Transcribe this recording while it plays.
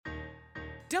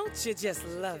Don't you just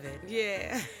love it?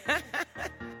 Yeah.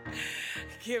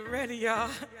 Get ready, y'all.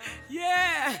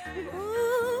 Yeah.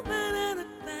 Ooh,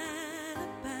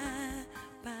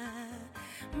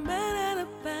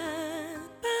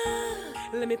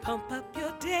 let me pump up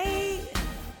your day.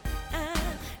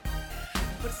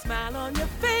 Put a smile on your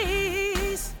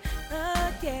face.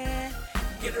 Yeah.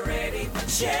 Get ready for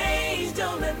change.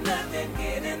 Don't let nothing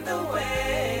get in the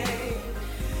way.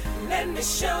 Let me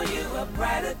show you a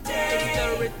brighter day.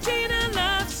 The Regina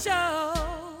Love Show.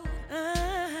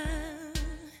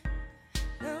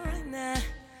 All right now.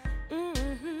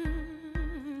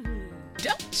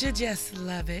 Don't you just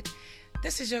love it?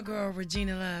 This is your girl,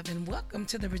 Regina Love, and welcome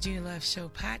to the Regina Love Show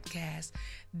podcast.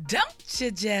 Don't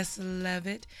you just love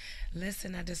it?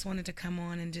 Listen, I just wanted to come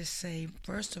on and just say,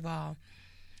 first of all,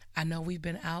 I know we've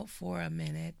been out for a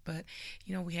minute, but,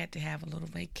 you know, we had to have a little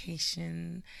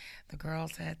vacation. The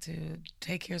girls had to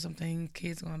take care of some things,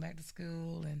 kids going back to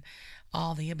school and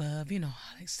all the above. You know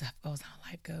how that stuff goes, how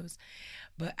life goes.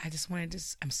 But I just wanted to,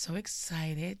 I'm so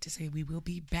excited to say we will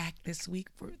be back this week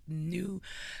for new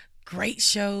great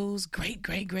shows, great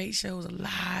shows, a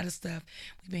lot of stuff.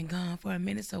 We've been gone for a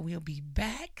minute, so we'll be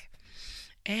back.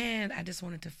 And I just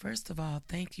wanted to, first of all,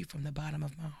 thank you from the bottom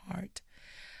of my heart.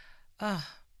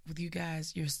 With you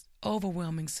guys, your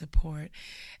overwhelming support.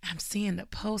 I'm seeing the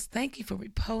posts. Thank you for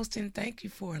reposting. Thank you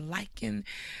for liking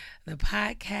the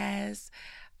podcast.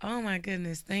 Oh my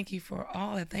goodness. Thank you for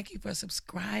all that. Thank you for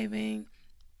subscribing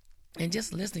and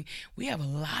just listening. We have a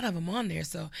lot of them on there.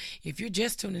 So if you're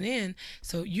just tuning in,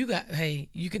 so you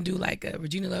can do like a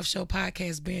Regina Love Show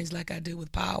podcast binge like I do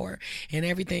with Power and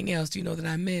everything else, you know, that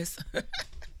I miss.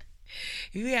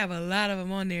 We have a lot of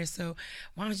them on there, so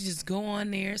why don't you just go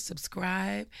on there,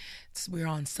 subscribe. We're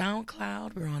on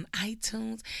SoundCloud, we're on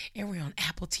iTunes, and we're on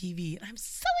Apple TV. And I'm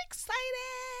so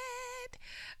excited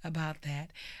about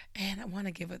that. And I want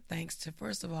to give a thanks to,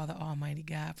 first of all, the Almighty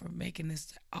God for making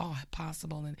this all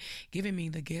possible and giving me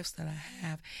the gifts that I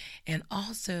have. And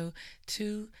also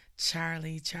to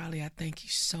Charlie. Charlie, I thank you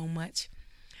so much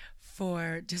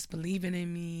for just believing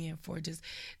in me and for just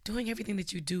doing everything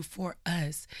that you do for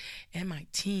us and my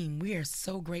team. We are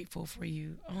so grateful for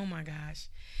you. Oh my gosh.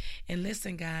 And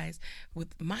listen, guys, with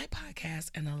my podcast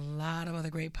and a lot of other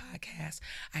great podcasts,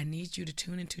 I need you to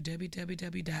tune into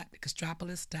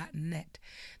www.castropolis.net.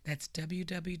 That's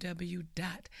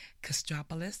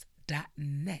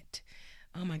www.castropolis.net.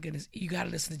 Oh my goodness. You got to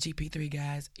listen to GP3,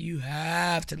 guys. You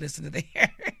have to listen to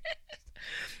there.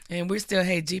 And we're still,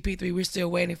 hey, GP3, we're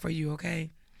still waiting for you,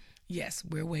 okay? Yes,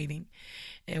 we're waiting.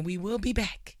 And we will be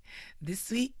back this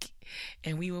week.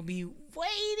 And we will be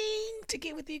waiting to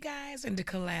get with you guys and to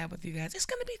collab with you guys. It's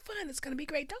going to be fun. It's going to be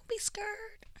great. Don't be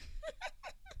scared.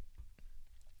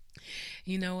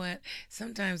 You know what?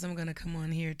 Sometimes I'm going to come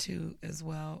on here too as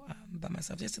well by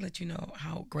myself just to let you know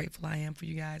how grateful I am for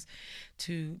you guys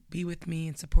to be with me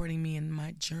and supporting me in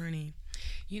my journey.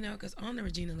 You know, because on the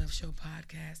Regina Love Show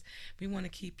podcast, we want to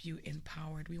keep you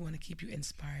empowered. We want to keep you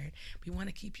inspired. We want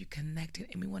to keep you connected.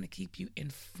 And we want to keep you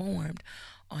informed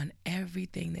on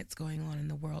everything that's going on in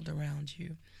the world around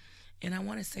you. And I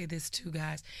want to say this too,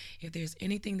 guys. If there's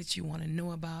anything that you want to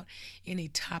know about, any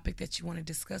topic that you want to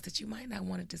discuss that you might not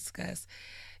want to discuss,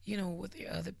 you know, with the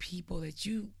other people that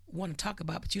you want to talk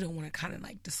about, but you don't want to kind of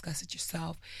like discuss it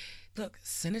yourself, look,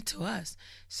 send it to us.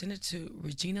 Send it to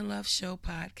Regina Love Show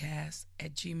Podcast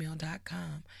at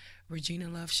gmail.com. Regina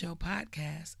Love Show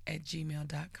Podcast at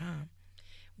gmail.com.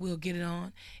 We'll get it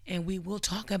on and we will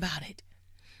talk about it.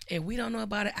 If we don't know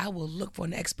about it, I will look for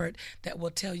an expert that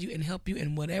will tell you and help you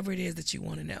in whatever it is that you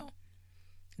want to know.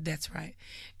 That's right.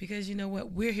 Because you know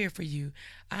what? We're here for you.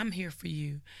 I'm here for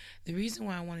you. The reason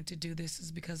why I wanted to do this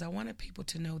is because I wanted people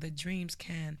to know that dreams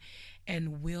can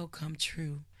and will come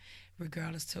true,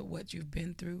 regardless to what you've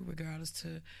been through, regardless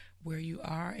to where you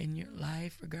are in your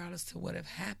life, regardless to what have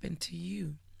happened to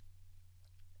you.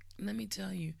 Let me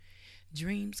tell you,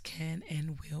 dreams can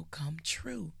and will come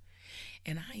true.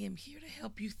 And I am here to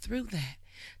help you through that,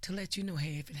 to let you know,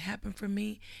 hey, if it happened for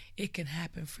me, it can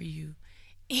happen for you.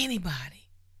 Anybody.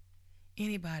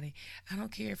 I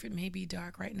don't care if it may be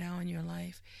dark right now in your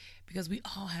life, because we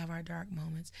all have our dark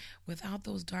moments. Without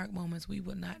those dark moments, we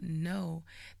would not know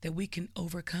that we can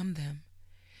overcome them.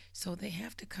 So they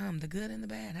have to come. The good and the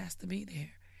bad has to be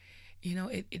there. You know,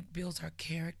 it builds our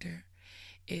character.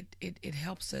 It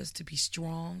helps us to be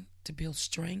strong, to build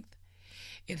strength.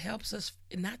 It helps us,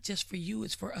 not just for you,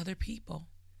 it's for other people.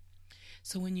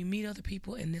 So when you meet other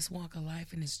people in this walk of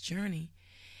life, in this journey,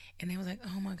 and they was like,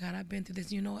 oh my God, I've been through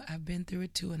this. You know what? I've been through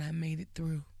it too, and I made it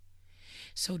through.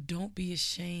 So don't be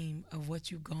ashamed of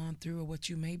what you've gone through or what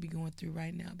you may be going through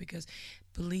right now, because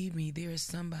believe me, there is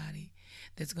somebody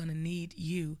that's going to need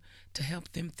you to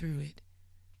help them through it.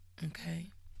 Okay?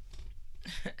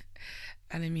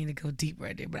 I didn't mean to go deep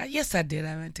right there, but yes, I did.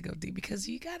 I meant to go deep because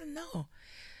you got to know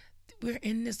we're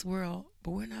in this world,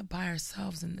 but we're not by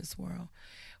ourselves in this world.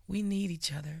 We need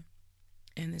each other,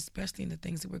 and especially in the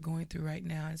things that we're going through right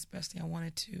now. And especially, I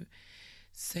wanted to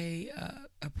say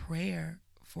a prayer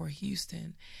for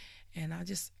Houston, and I'll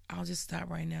just stop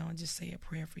right now and just say a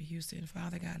prayer for Houston.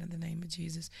 Father God, in the name of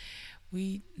Jesus,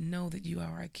 we know that you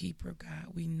are our keeper,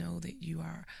 God. We know that you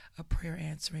are a prayer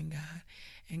answering God.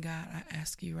 And God, I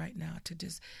ask you right now to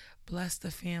just bless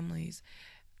the families,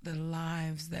 the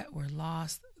lives that were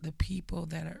lost, the people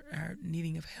that are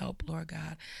needing of help, Lord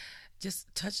God.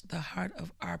 Just touch the heart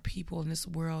of our people in this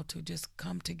world to just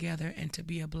come together and to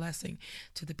be a blessing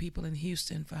to the people in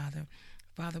Houston, Father.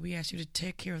 Father, we ask you to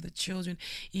take care of the children,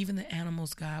 even the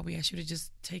animals, God. We ask you to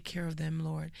just take care of them,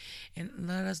 Lord. And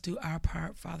let us do our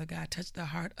part, Father God. Touch the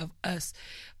heart of us,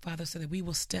 Father, so that we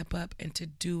will step up and to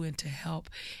do and to help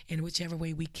in whichever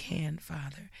way we can,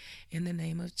 Father. In the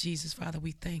name of Jesus, Father,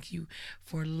 we thank you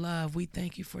for love. We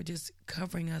thank you for just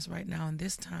covering us right now in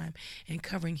this time and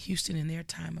covering Houston in their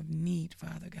time of need,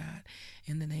 Father God.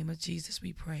 In the name of Jesus,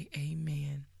 we pray.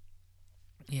 Amen.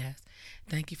 Yes.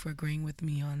 Thank you for agreeing with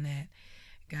me on that.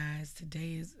 Guys,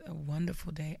 today is a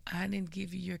wonderful day. I didn't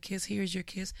give you your kiss. Here's your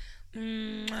kiss.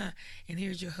 Mwah. And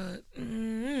here's your hug.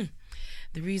 The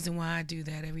reason why I do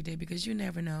that every day, because you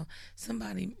never know.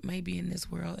 Somebody may be in this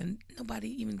world and nobody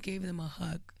even gave them a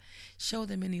hug. Show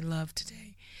them any love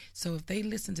today. So if they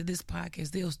listen to this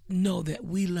podcast, they'll know that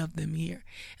we love them here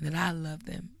and that I love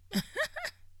them.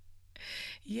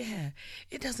 Yeah,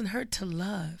 it doesn't hurt to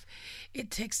love. It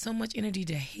takes so much energy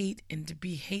to hate and to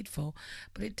be hateful,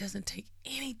 but it doesn't take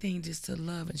anything just to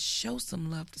love and show some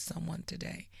love to someone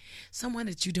today. Someone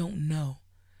that you don't know.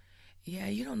 Yeah,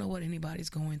 you don't know what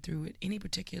anybody's going through at any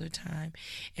particular time.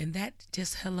 And that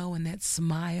just hello and that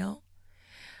smile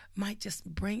might just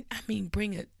bring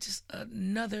just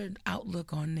another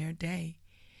outlook on their day.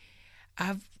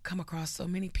 I've come across so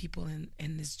many people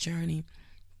in this journey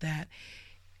that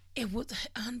it was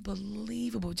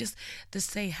unbelievable just to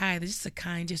say hi. They're just a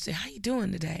kind gesture. How you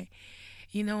doing today?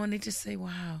 You know, and they just say,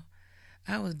 wow,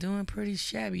 I was doing pretty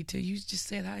shabby till you just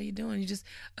said, how you doing? You just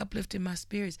uplifted my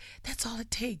spirits. That's all it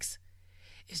takes.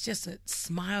 It's just a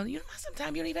smile. You know,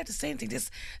 sometimes you don't even have to say anything.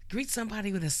 Just greet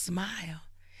somebody with a smile,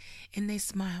 and they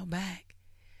smile back.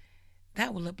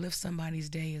 That will uplift somebody's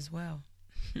day as well.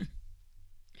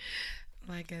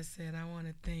 Like I said, I want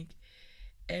to thank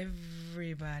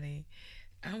everybody.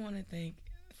 I want to thank,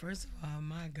 first of all,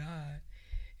 my God,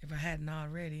 if I hadn't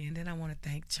already. And then I want to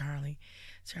thank Charlie.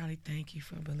 Charlie, thank you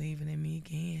for believing in me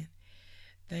again.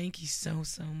 Thank you so,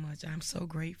 so much. I'm so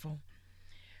grateful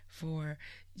for,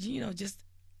 just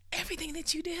everything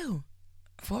that you do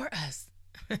for us.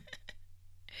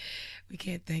 We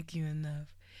can't thank you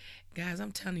enough. Guys,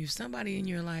 I'm telling you, somebody in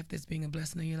your life that's being a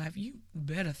blessing in your life, you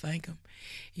better thank them.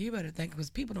 You better thank them, because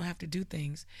people don't have to do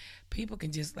things. People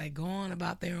can just go on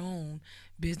about their own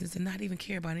business and not even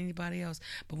care about anybody else.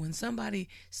 But when somebody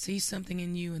sees something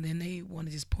in you and then they want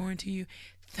to just pour into you,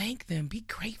 thank them. Be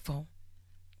grateful.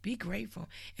 Be grateful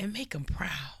and make them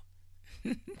proud.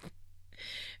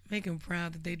 Make them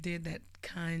proud that they did that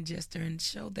kind gesture and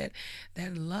show that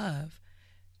love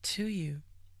to you.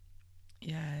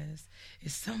 Yes,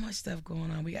 it's so much stuff going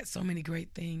on. We got so many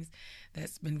great things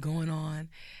that's been going on,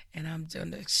 and I'm going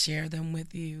to share them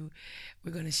with you.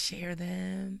 We're going to share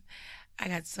them. I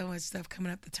got so much stuff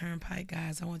coming up the turnpike,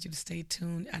 guys. I want you to stay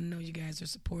tuned. I know you guys are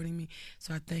supporting me,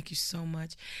 so I thank you so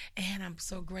much. And I'm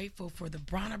so grateful for the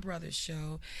Bronner Brothers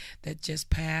show that just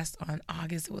passed on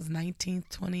August. It was 19th,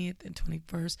 20th, and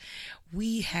 21st.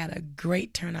 We had a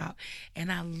great turnout,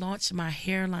 and I launched my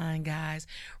hairline, guys,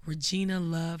 Regina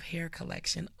Love Hair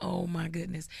Collection. Oh, my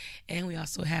goodness. And we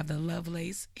also have the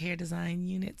Lovelace Hair Design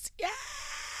Units. Yes!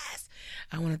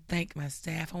 I want to thank my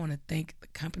staff. I want to thank the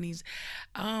companies.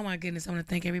 Oh, my goodness. I want to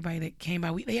thank everybody that came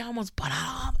by. They almost bought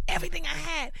off everything I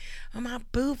had on my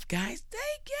booth, guys.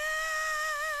 Thank you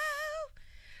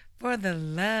for the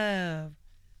love.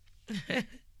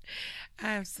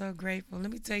 I am so grateful.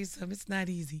 Let me tell you something. It's not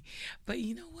easy. But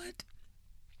you know what?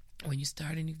 When you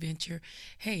start a new venture,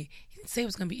 hey, you didn't say it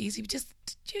was going to be easy, but just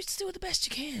do it the best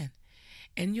you can.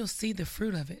 And you'll see the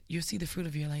fruit of it. You'll see the fruit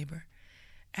of your labor.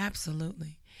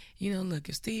 Absolutely. Look,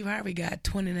 if Steve Harvey got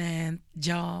 29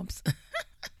 jobs,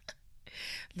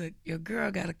 look, your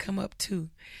girl got to come up too.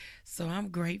 So I'm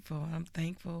grateful. I'm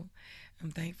thankful.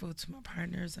 I'm thankful to my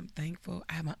partners. I'm thankful.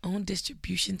 I have my own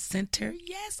distribution center.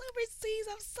 Yes, overseas.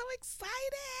 I'm so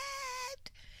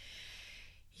excited.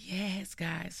 Yes,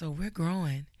 guys. So we're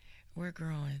growing. We're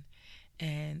growing.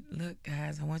 And look,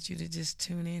 guys, I want you to just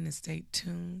tune in and stay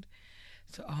tuned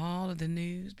to all of the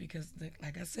news because,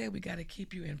 like I said, we got to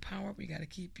keep you empowered. We got to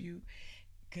keep you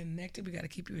connected. We got to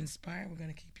keep you inspired. We're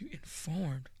going to keep you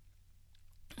informed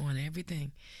on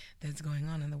everything that's going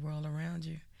on in the world around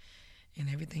you and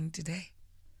everything today.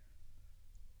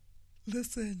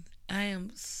 Listen, I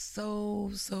am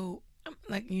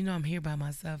I'm here by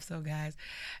myself. So, guys,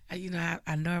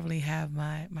 I normally have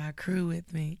my crew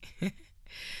with me.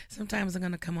 Sometimes I'm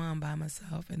going to come on by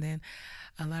myself, and then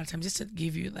a lot of times just to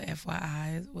give you the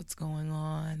FYI what's going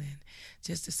on and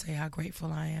just to say how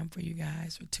grateful I am for you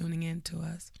guys for tuning in to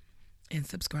us and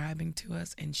subscribing to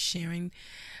us and sharing,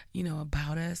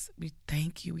 about us. We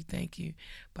thank you.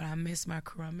 But I miss my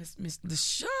crew. I miss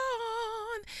LaShawn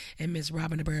and Miss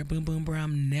Robin the Bird. Boom, boom,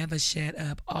 Brown. Never shut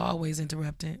up. Always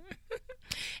interrupting.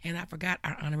 And I forgot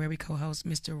our honorary co-host,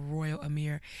 Mr. Royal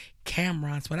Amir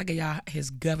Cameron. So I gave y'all his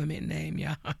government name,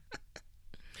 y'all.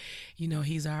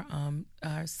 He's our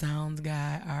sounds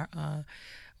guy. Our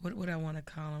what I want to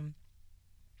call him.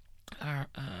 Our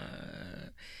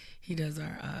he does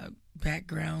our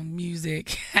background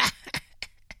music.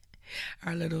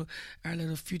 our little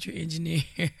future engineer.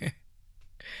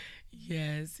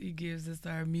 Yes, he gives us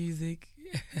our music.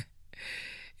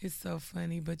 It's so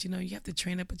funny, but you have to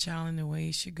train up a child in the way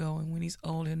he should go, and when he's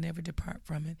old, he'll never depart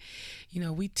from it.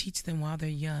 We teach them while they're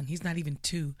young. He's not even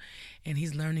 2, and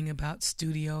he's learning about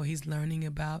studio. He's learning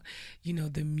about,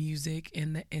 the music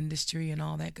and the industry and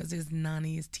all that, because his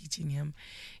nanny is teaching him.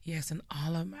 Yes, and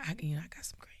all of them, I got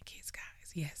some grandkids, guys.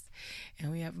 Yes, and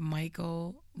we have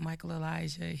Michael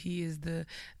Elijah. He is the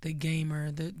gamer,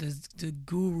 the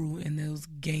guru in those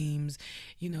games,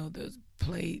 those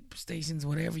PlayStations,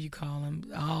 whatever you call them,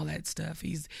 all that stuff.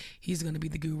 He's going to be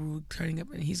the guru turning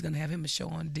up, and he's going to have him a show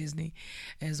on Disney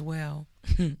as well.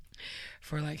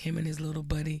 For like him and his little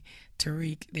buddy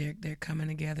Tariq, they're coming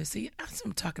together. See, that's what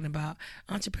I'm talking about.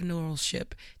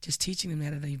 Entrepreneurship, just teaching them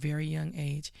that at a very young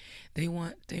age. They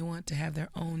want to have their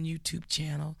own YouTube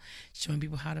channel, showing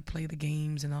people how to play the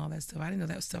games and all that stuff. I didn't know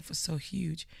that stuff was so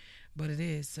huge, but it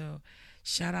is. So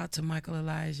shout out to Michael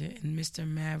Elijah and Mr.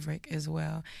 Maverick as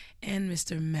well, and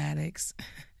Mr. Maddox.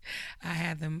 I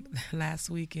had them last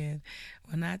weekend.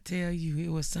 When I tell you, it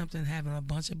was something having a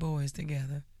bunch of boys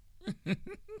together.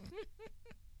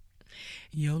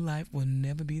 Your life will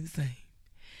never be the same,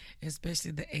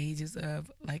 especially the ages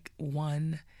of like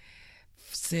 1,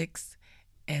 6,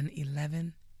 and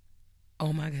 11.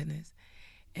 Oh my goodness.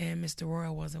 And Mr.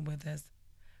 Royal wasn't with us,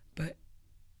 but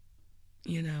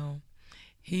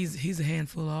he's a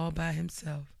handful all by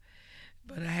himself.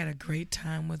 But I had a great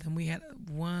time with him. We had a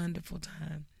wonderful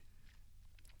time.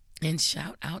 And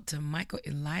shout out to Michael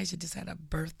Elijah, just had a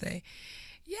birthday.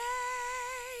 Yay!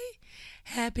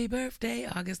 Happy birthday,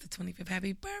 August the 25th.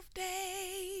 Happy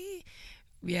birthday.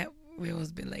 Yeah, we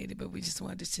was belated, but we just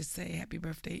wanted to just say happy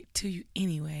birthday to you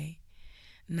anyway.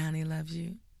 Nani loves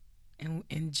you and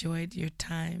enjoyed your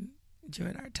time,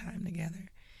 enjoyed our time together.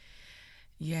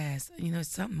 Yes, it's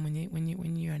something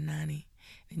when you're a nanny,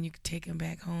 then you can take them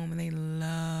back home and they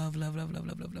love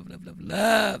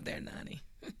their nanny.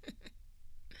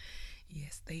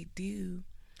 Yes, they do.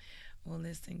 Well,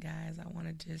 listen, guys, I want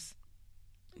to just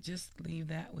leave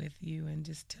that with you and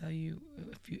just tell you,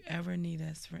 if you ever need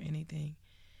us for anything,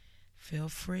 feel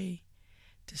free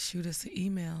to shoot us an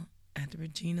email at the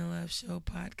Regina Love Show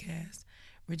Podcast,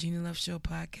 Regina Love Show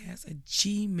Podcast at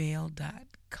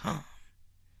gmail.com.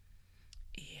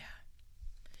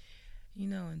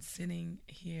 And sitting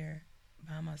here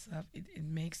by myself, it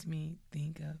makes me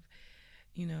think of,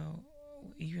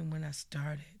 even when I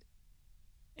started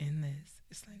in this,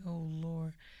 it's like, oh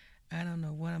Lord, I don't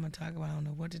know what I'm going to talk about. I don't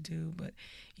know what to do. But,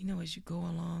 as you go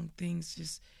along,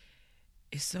 things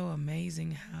it's so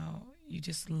amazing how you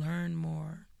just learn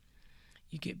more.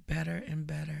 You get better and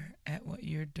better at what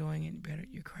you're doing and better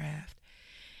at your craft.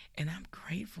 And I'm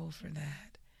grateful for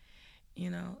that.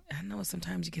 I know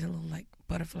sometimes you get a little like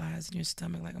butterflies in your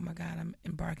stomach, like, oh my God, I'm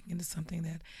embarking into something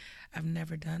that I've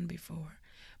never done before.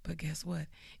 But guess what?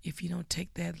 If you don't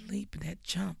take that leap, that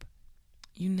jump,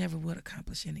 you never would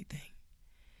accomplish anything.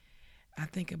 I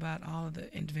think about all of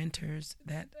the inventors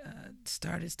that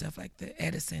started stuff like the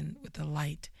Edison with the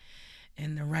light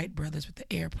and the Wright brothers with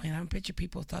the airplane. I picture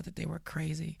people thought that they were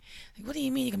crazy. Like, what do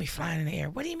you mean you're going to be flying in the air?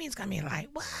 What do you mean it's going to be a light?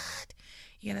 What?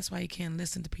 Yeah, that's why you can't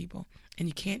listen to people. And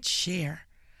you can't share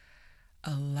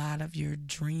a lot of your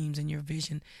dreams and your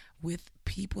vision with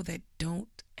people that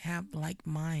don't have like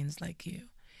minds like you.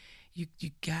 You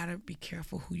got to be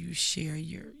careful who you share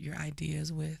your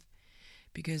ideas with,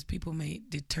 because people may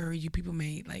deter you. People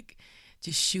may like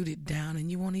just shoot it down,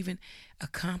 and you won't even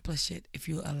accomplish it if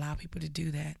you allow people to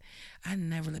do that. I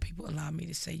never let people allow me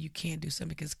to say you can't do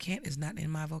something, because can't is not in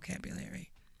my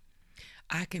vocabulary.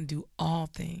 I can do all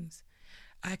things.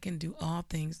 I can do all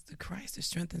things through Christ that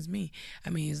strengthens me. I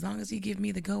mean, as long as he gives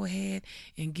me the go ahead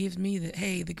and gives me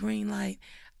the green light,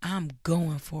 I'm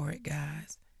going for it,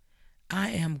 guys. I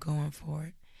am going for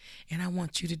it. And I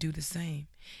want you to do the same.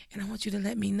 And I want you to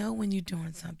let me know when you're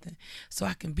doing something so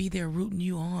I can be there rooting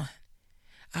you on.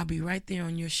 I'll be right there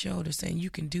on your shoulder saying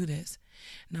you can do this.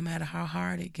 No matter how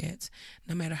hard it gets,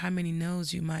 no matter how many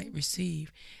no's you might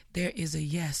receive, there is a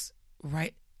yes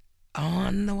right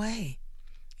on the way.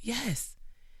 Yes.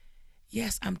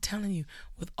 Yes, I'm telling you,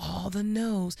 with all the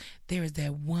no's, there is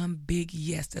that one big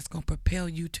yes that's going to propel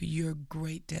you to your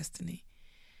great destiny.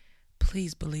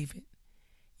 Please believe it.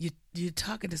 You're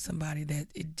talking to somebody that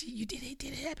it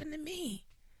did happen to me.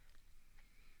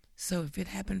 So if it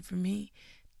happened for me,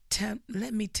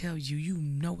 let me tell you, you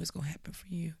know it's going to happen for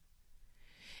you.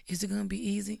 Is it going to be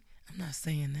easy? I'm not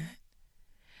saying that.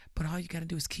 But all you got to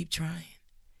do is keep trying.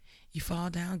 You fall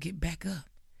down, get back up.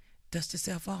 Dust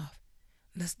yourself off.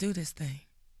 Let's do this thing.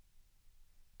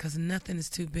 Because nothing is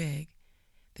too big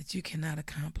that you cannot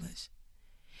accomplish.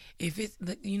 If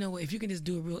you can just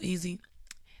do it real easy,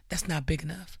 that's not big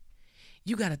enough.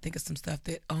 You got to think of some stuff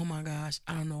that, oh my gosh,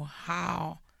 I don't know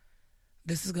how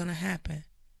this is going to happen,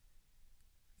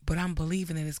 but I'm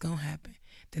believing that it's going to happen.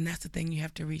 Then that's the thing you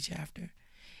have to reach after.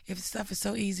 If stuff is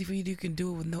so easy for you, you can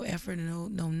do it with no effort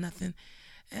and no nothing.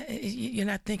 You're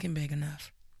not thinking big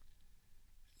enough.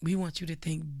 We want you to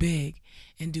think big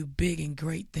and do big and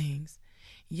great things.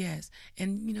 Yes.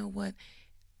 And you know what?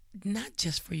 Not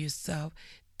just for yourself.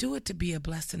 Do it to be a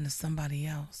blessing to somebody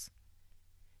else.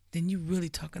 Then you're really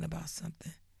talking about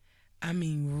something. I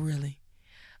mean, really.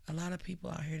 A lot of people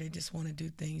out here, they just want to do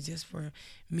things just for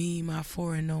me, my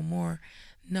four, and no more.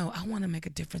 No, I want to make a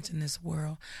difference in this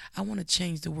world. I want to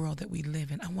change the world that we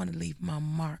live in. I want to leave my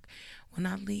mark. When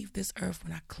I leave this earth,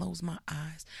 when I close my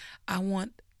eyes, I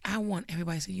want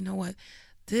everybody to say, you know what?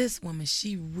 This woman,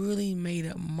 she really made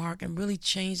a mark and really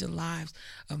changed the lives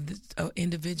of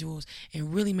individuals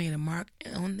and really made a mark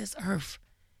on this earth.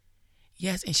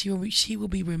 Yes, and she will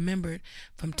be remembered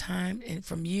from time and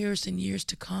from years and years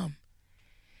to come.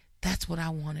 That's what I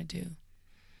want to do.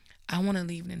 I want to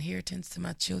leave an inheritance to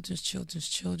my children's children's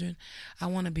children. I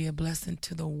want to be a blessing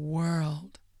to the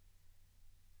world.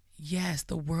 Yes,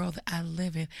 the world that I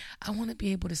live in. I want to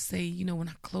be able to say, when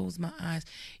I close my eyes,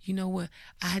 you know what?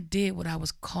 I did what I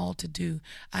was called to do.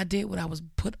 I did what I was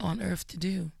put on earth to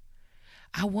do.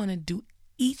 I want to do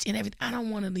each and everything. I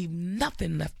don't want to leave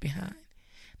nothing left behind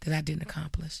that I didn't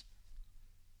accomplish.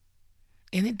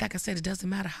 And like I said, it doesn't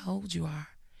matter how old you are.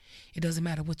 It doesn't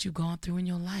matter what you've gone through in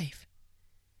your life.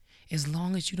 As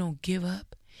long as you don't give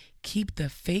up, keep the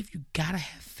faith. You got to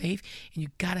have faith, and you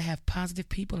got to have positive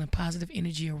people and positive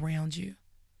energy around you.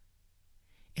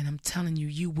 And I'm telling you,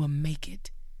 you will make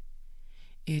it.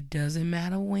 It doesn't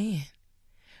matter when,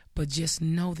 but just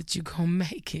know that you're going to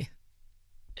make it.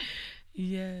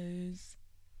 Yes.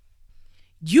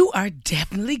 You are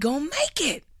definitely going to make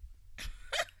it.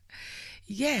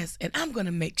 Yes, and I'm going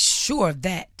to make sure of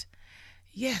that.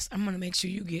 Yes, I'm going to make sure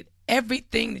you get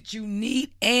everything that you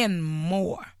need and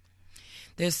more.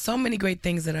 There's so many great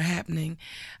things that are happening.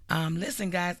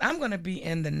 Listen, guys, I'm going to be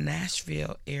in the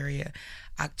Nashville area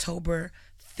October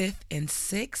 5th and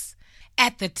 6th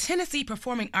at the Tennessee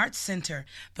Performing Arts Center,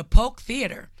 the Polk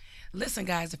Theater. Listen,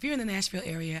 guys, if you're in the Nashville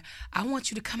area, I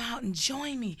want you to come out and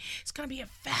join me. It's going to be a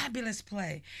fabulous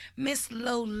play. Miss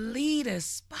Lolita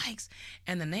Spikes.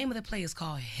 And the name of the play is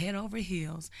called Head Over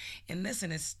Heels. And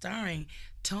listen, it's starring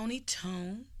Tony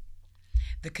Tone,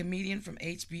 the comedian from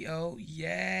HBO.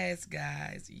 Yes,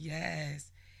 guys,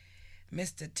 yes.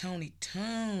 Mr. Tony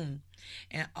Tone.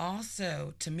 And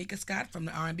also Tamika Scott from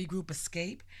the R&B group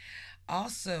Escape.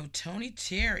 Also Tony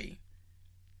Terry.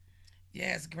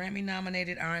 Yes,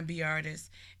 Grammy-nominated R&B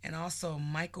artist, and also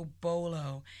Michael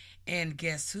Bolo. And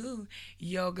guess who?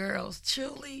 Your girls,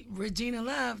 truly, Regina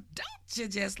Love. Don't you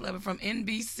just love it, from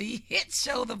NBC hit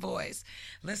show The Voice.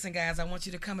 Listen, guys, I want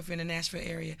you to come if you're in the Nashville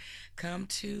area. Come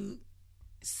to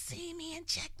see me and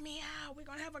check me out. We're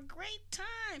going to have a great time.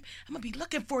 I'm going to be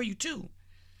looking for you, too.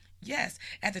 Yes,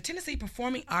 at the Tennessee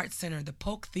Performing Arts Center, the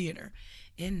Polk Theater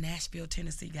in Nashville,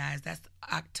 Tennessee, guys. That's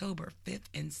October 5th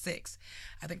and 6th.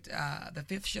 I think the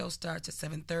 5th show starts at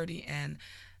 7:30 and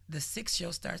the 6th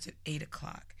show starts at 8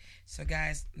 o'clock. So,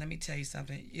 guys, let me tell you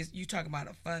something. You talk about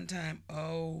a fun time.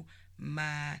 Oh,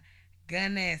 my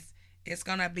goodness. It's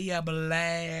going to be a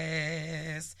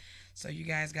blast. So, you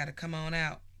guys got to come on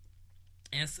out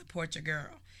and support your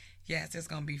girl. Yes, it's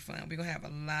going to be fun. We're going to have a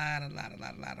lot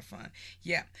of fun.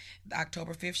 Yeah, the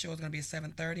October 5th show is going to be at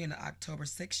 7:30, and the October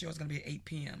 6th show is going to be at 8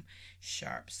 p.m.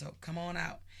 sharp. So come on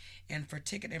out. And for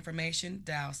ticket information,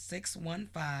 dial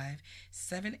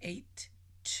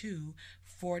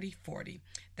 615-782-4040.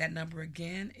 That number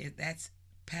again, that's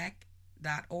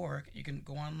pack.org. You can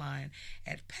go online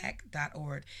at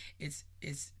pack.org. It's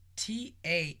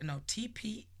TPAC.org.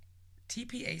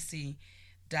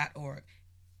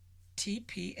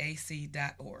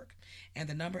 TPAC.org. And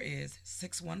the number is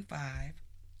 615.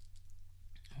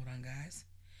 Hold on, guys.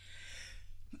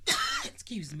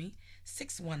 Excuse me.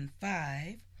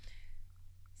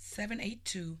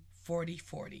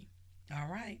 615-782-4040. All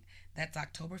right. That's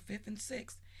October 5th and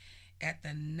 6th at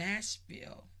the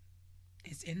Nashville.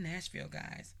 It's in Nashville,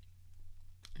 guys.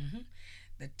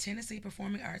 The Tennessee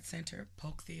Performing Arts Center,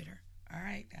 Polk Theater. All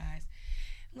right, guys.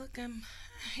 Look, I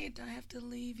hate to have to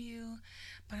leave you,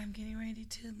 but I'm getting ready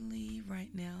to leave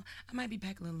right now. I might be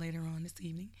back a little later on this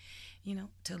evening,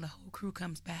 till the whole crew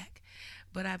comes back.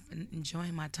 But I've been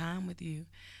enjoying my time with you.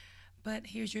 But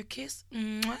here's your kiss,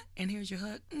 and here's your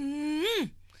hug.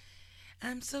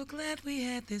 I'm so glad we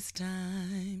had this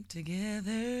time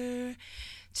together,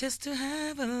 just to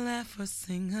have a laugh or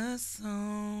sing a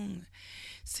song.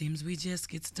 Seems we just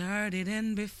get started,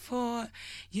 and before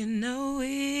you know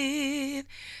it,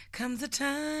 comes a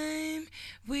time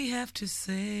we have to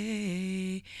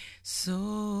say so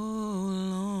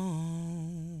long.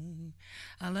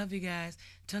 I love you guys.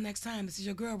 Till next time, this is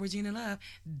your girl, Regina Love.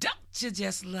 Don't you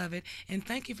just love it? And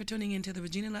thank you for tuning into the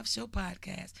Regina Love Show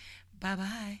podcast.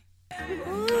 Bye-bye.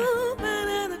 Ooh,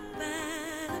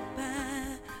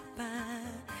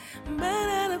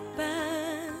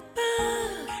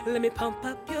 let me pump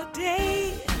up your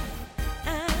day.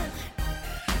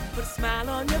 Put a smile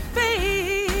on your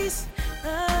face.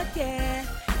 Yeah.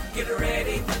 Get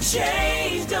ready for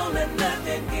change. Don't let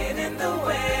nothing get in the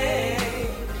way.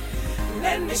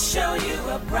 Let me show you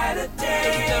a brighter day.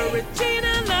 It's the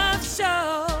Regina Love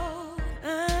Show.